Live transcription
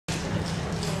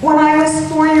When I was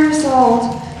 4 years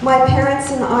old, my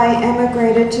parents and I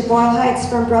emigrated to Boyle Heights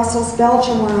from Brussels,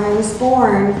 Belgium, where I was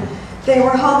born. They were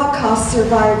Holocaust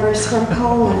survivors from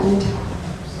Poland.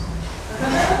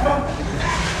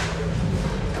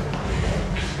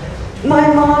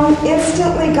 My mom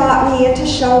instantly got me into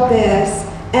showbiz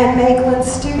and Maeglin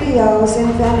Studios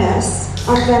in Venice,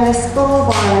 on Venice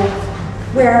Boulevard,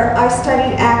 where I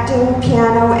studied acting,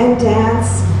 piano, and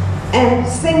dance, and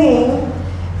singing.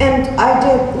 And I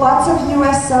did lots of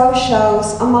USO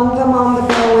shows, among them On the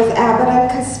Bill with Abbott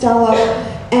and Costello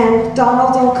and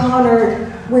Donald O'Connor,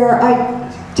 where I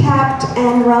tapped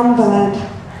and rumba'd.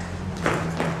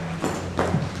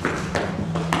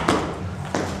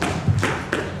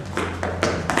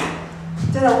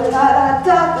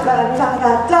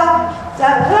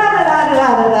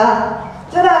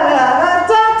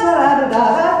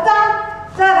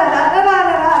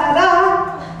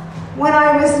 When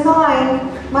I was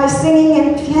 9, my singing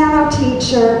and piano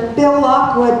teacher, Bill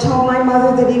Lockwood, told my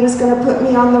mother that he was going to put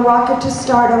me on the Rocket to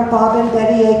Stardom Bob and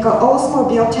Betty Aiko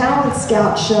Oldsmobile Talent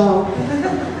Scout show.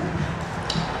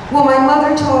 Well, my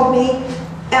mother told me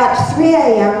at 3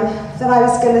 a.m. that I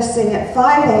was going to sing at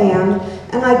 5 a.m.,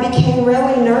 and I became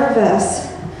really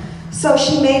nervous. So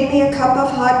she made me a cup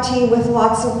of hot tea with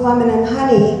lots of lemon and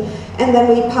honey, and then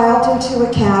we piled into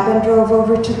a cab and drove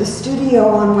over to the studio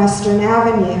on Western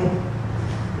Avenue.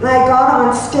 And I got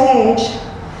on stage,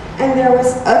 and there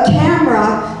was a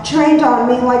camera trained on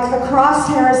me like the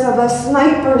crosshairs of a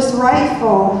sniper's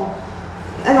rifle.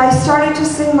 And I started to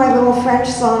sing my little French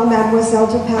song, Mademoiselle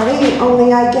de Paris,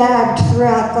 only I gagged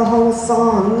throughout the whole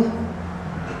song.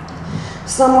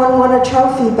 Someone won a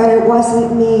trophy, but it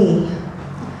wasn't me.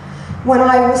 When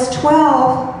I was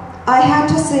 12, I had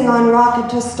to sing on Rocket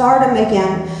to Stardom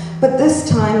again, but this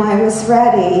time I was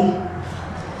ready.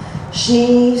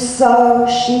 She's so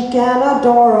chic and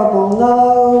adorable,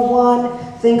 no one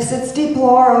thinks it's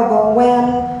deplorable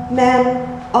when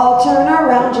men all turn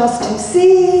around just to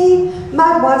see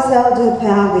Mademoiselle de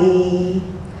Paris.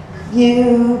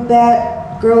 You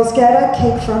bet girls get a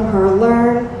kick from her,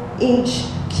 learn each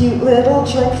cute little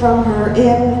trick from her.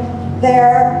 In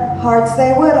their hearts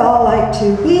they would all like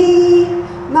to be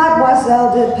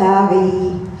Mademoiselle de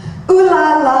Paris. Ooh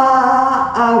la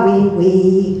la, ah oui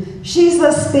oui, she's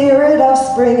the spirit of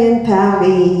spring in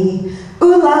Paris.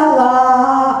 Ooh la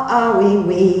la, ah oui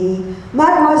oui,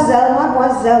 Mademoiselle,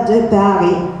 Mademoiselle de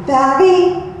Paris.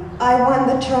 Paris, I won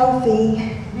the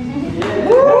trophy.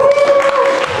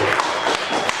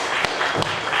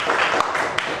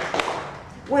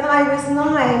 When I was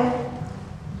 9,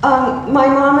 my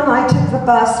mom and I took the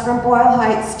bus from Boyle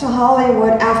Heights to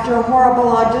Hollywood after a horrible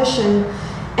audition,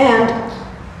 and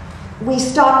we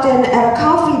stopped in at a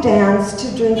coffee dance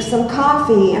to drink some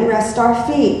coffee and rest our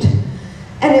feet.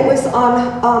 And it was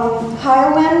on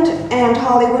Highland and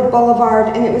Hollywood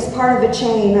Boulevard, and it was part of a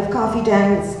chain of coffee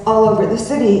dens all over the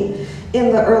city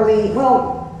in the early,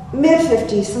 well,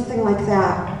 mid-50s, something like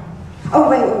that. Oh,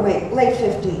 wait, late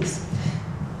 50s.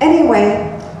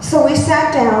 Anyway, so we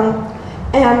sat down,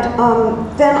 and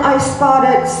then I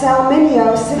spotted Sal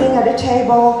Mineo sitting at a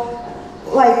table,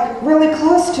 like, really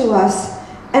close to us.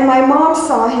 And my mom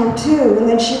saw him too, and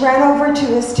then she ran over to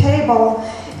his table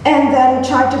and then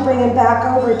tried to bring him back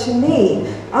over to me.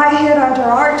 I hid under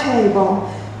our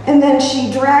table, and then she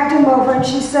dragged him over and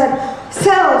she said,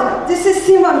 Sal, this is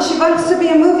Simone, she wants to be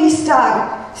a movie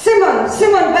star. Simone,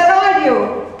 where are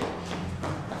you?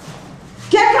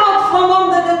 Get out from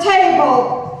under the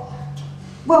table.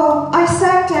 Well, I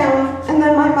sat down, and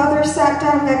then my mother sat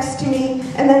down next to me,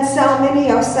 and then Sal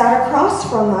Mineo sat across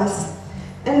from us.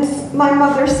 And my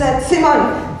mother said,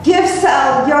 Simone, give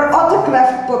Sal your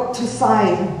autograph book to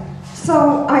sign.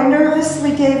 So I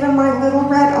nervously gave him my little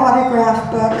red autograph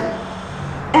book,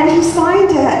 and he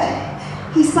signed it.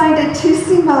 He signed it to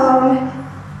Simone,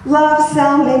 love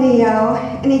Sal Mineo,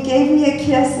 and he gave me a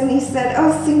kiss, and he said,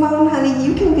 oh, Simone, honey,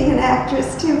 you can be an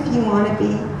actress too if you want to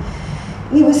be.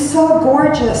 And he was so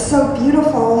gorgeous, so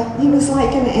beautiful. He was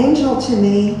like an angel to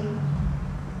me.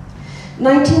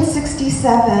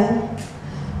 1967.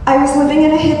 I was living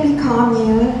in a hippie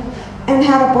commune and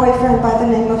had a boyfriend by the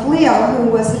name of Leo who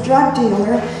was a drug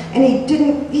dealer, and he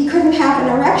couldn't have an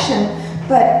erection.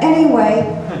 But anyway,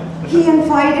 he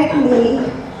invited me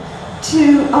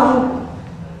to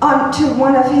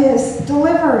one of his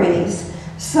deliveries.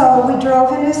 So we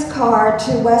drove in his car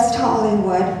to West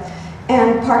Hollywood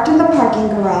and parked in the parking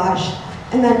garage,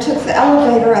 and then took the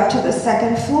elevator up to the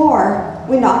second floor.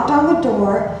 We knocked on the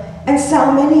door, and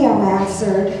Sal Mineo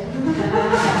answered.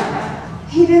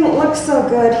 He didn't look so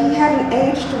good. He hadn't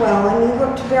aged well, and he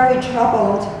looked very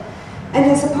troubled. And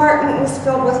his apartment was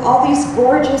filled with all these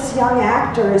gorgeous young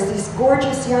actors, these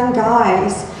gorgeous young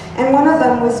guys. And one of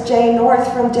them was Jay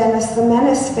North from Dennis the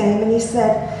Menace fame, and he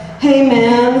said, "Hey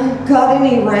man, got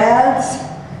any rads?"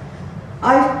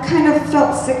 I kind of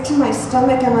felt sick to my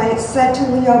stomach, and I said to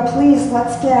Leo, "Please,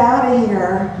 let's get out of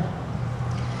here."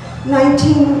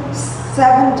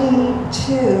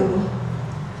 1972.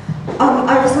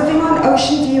 I was living on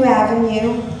Ocean View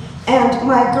Avenue, and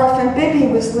my girlfriend Bibi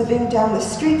was living down the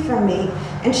street from me,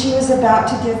 and she was about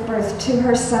to give birth to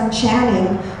her son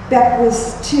Channing. Beck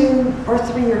was 2 or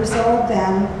 3 years old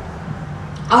then.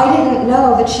 I didn't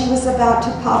know that she was about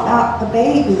to pop out the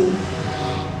baby,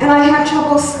 and I had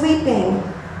trouble sleeping.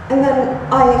 And then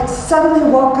I suddenly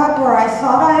woke up where I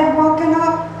thought I had woken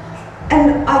up,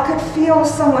 and I could feel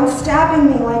someone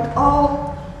stabbing me like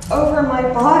all over my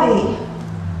body.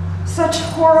 Such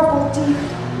horrible,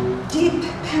 deep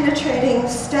penetrating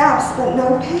stabs, but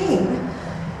no pain.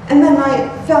 And then I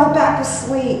fell back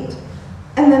asleep.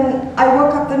 And then I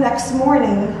woke up the next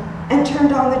morning and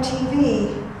turned on the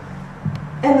TV.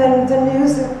 And then the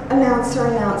news announcer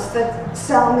announced that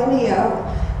Sal Mineo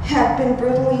had been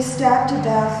brutally stabbed to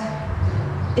death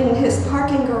in his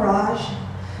parking garage.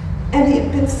 And he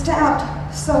had been stabbed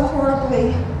so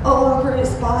horribly all over his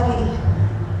body.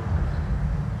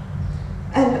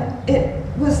 And it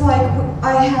was like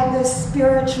I had this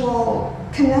spiritual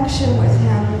connection with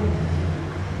him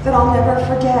that I'll never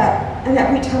forget. And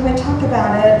every time I talk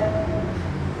about it,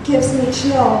 it gives me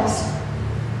chills.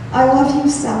 I love you,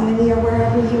 Sal Mineo,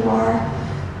 wherever you are.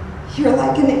 You're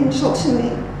like an angel to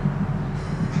me.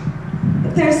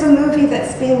 There's a movie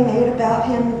that's being made about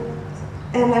him,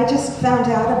 and I just found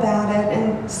out about it,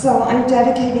 and so I'm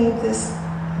dedicating this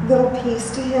little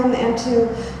piece to him and to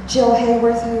Jill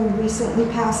Hayworth, who recently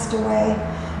passed away.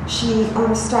 She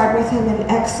starred with him in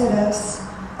Exodus,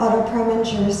 Otto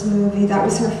Preminger's movie. That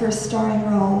was her first starring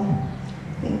role.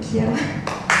 Thank you.